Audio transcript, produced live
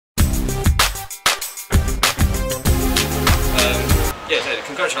Yeah, so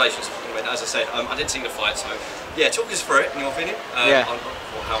congratulations. As I said, I didn't see the fight, so yeah, talk us through it, in your opinion,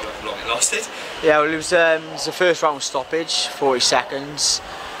 or how long it lasted. Yeah, well, it was the first round stoppage, 40 seconds.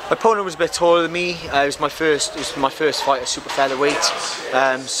 My opponent was a bit taller than me. It was my first fight at super featherweight,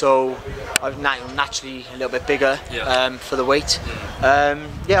 so I was naturally a little bit bigger for the weight.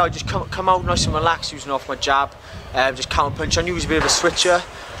 Yeah, I just come out nice and relaxed, using off my jab, just counter punch. I knew he was a bit of a switcher,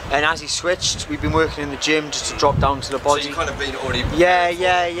 and as he switched, we've been working in the gym just to drop down to the body. So you kind of been already. Yeah.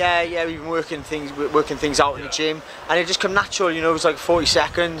 We've been working things out in the gym, and it just come natural. You know, it was like 40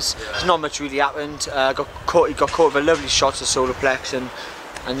 seconds. There's not much really happened. He got caught with a lovely shot to solar plex, and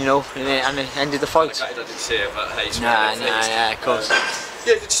you know, and it ended the fight. I didn't see it, but hey, yeah, of course.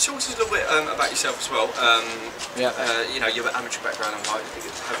 Yeah, just talk to us a little bit about yourself as well. You know, you have an amateur background, and how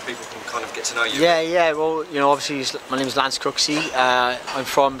people can kind of get to know you. Yeah. Well, you know, obviously my name is Cooksey. I'm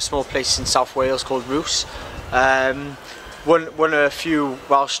from a small place in South Wales called Roos. Won a few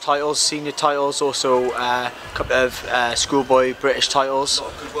Welsh titles, senior titles, also a couple of schoolboy British titles. A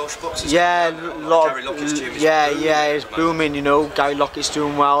lot of good Welsh boxers. Yeah, Gary Lockett's gym is it's booming. You know, Gary Lockett's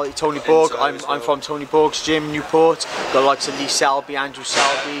doing well. Tony Borg, I'm from Tony Borg's gym, Newport. Got likes of Lee Selby, Andrew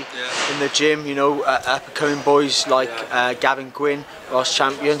Selby in the gym. You know, up and coming boys like Gavin Gwynn, Welsh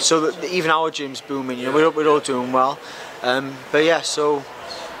champion. So that even our gym's booming. You know, we're all doing well. But yeah, so.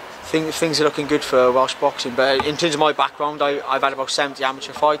 Things are looking good for Welsh boxing, but in terms of my background, I've had about 70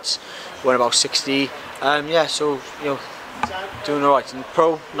 amateur fights, won about 60. Yeah, so you know, doing all right. And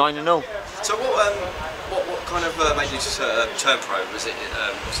pro 9-0. So what kind of made you turn pro? Was it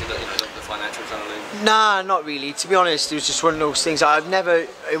obviously the financial kind of? Nah, not really. To be honest, it was just one of those things.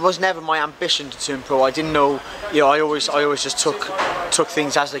 It was never my ambition to turn pro. I didn't know. You know, I always just took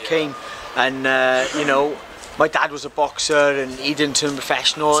things as they came, and you know. My dad was a boxer and he didn't turn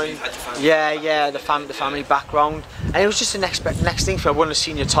professional. So the family background, and it was just the next thing for me. I won a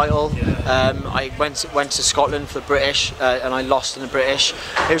senior title. I went to Scotland for the British, and I lost in the British.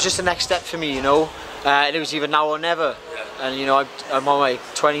 It was just the next step for me, you know. And it was either now or never. And you know, I'm on my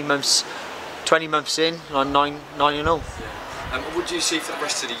 20 months in, and I'm 9-0. What do you see for the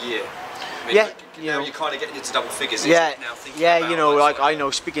rest of the year? I mean, you're kind of getting into double figures. You know, like I know,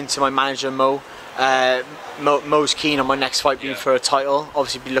 speaking to my manager Mo. Mo's keen on my next fight being for a title.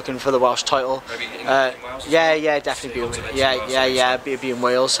 Obviously, be looking for the Welsh title. Maybe in Wales. Yeah, definitely. Be in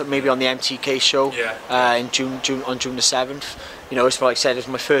Wales. Maybe on the MTK show in June the 7th. You know, it's like I said, it's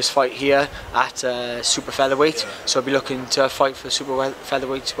my first fight here at super featherweight. So I'll be looking to fight for the super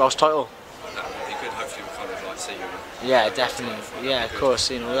featherweight Welsh title. That would be good. Hopefully, we'll kind of like see you. Yeah, definitely. Yeah, of course.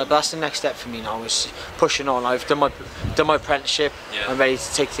 You know, that's the next step for me now. Is pushing on. I've done my apprenticeship. I'm ready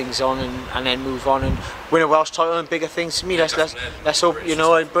to take things on and then move on and win a Welsh title and bigger things for me. Let's hope. You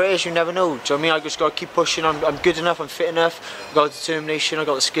know, in British, you never know. Do you know what I mean? I just got to keep pushing. I'm good enough. I'm fit enough. I've got the determination. I've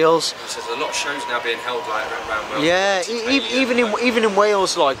got the skills. So there's a lot of shows now being held like around Wales. Yeah, even in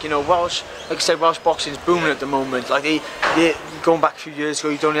Wales, like you know, Welsh. Like I said, Welsh boxing's booming at the moment. Like they going back a few years ago,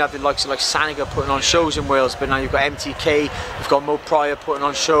 you'd only have the likes of like Saniga putting on shows in Wales, but now you've got MTK, you've got Mo Pryor putting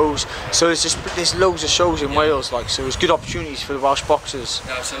on shows. So there's loads of shows in Wales, like so. There's good opportunities for the Welsh boxers.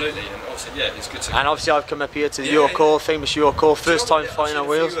 Yeah, absolutely, and obviously, it's good to. And obviously, I've come up here to the York Hall, famous York Hall, first time fighting in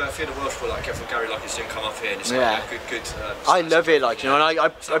Wales. I feel the Welsh were like for Gary Lockett's gym come up here, and it's like good. I love it, like you know, and I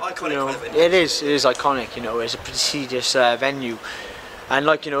iconic you know, kind of venue. it is iconic. You know, it's a prestigious venue. And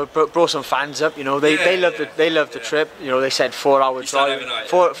like you know, brought some fans up. You know, they love the trip. You know, they said 4-hour drive.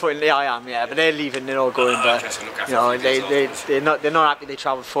 I am, but they're leaving. They're all going. But you know, they're not happy. They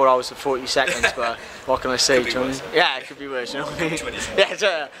travelled 4 hours and 40 seconds. But what can I say? Yeah, it could be worse. You know.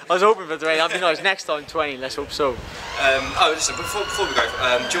 I was hoping for 20. That'd be nice. Next time 20. Let's hope so. Listen. Before we go, do you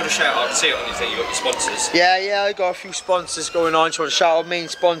want to shout out? I can see it on your thing. You got your sponsors. Yeah. I got a few sponsors going on. Do you want to shout out main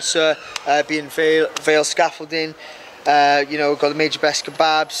sponsor being Vale Scaffolding. You know, got the Major Best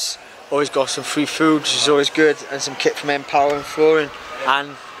Kebabs, always got some free food, which is always good, and some kit from Empower and Flooring,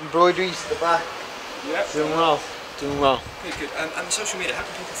 and embroideries at the back. Doing well. Good. And social media, how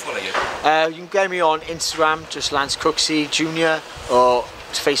can people follow you? You can get me on Instagram, just Lance Cooksey Jr., or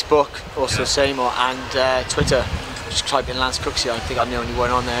Facebook, also the same, and Twitter. Just type in Lance Cooksey. I think I'm the only one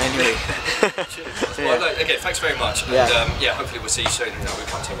on there anyway. Well, again, thanks very much. And hopefully we'll see you soon. We'll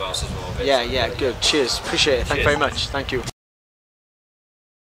come to Wales as well. Yeah, good. Cheers. Appreciate it. Thank you very much. Thank you.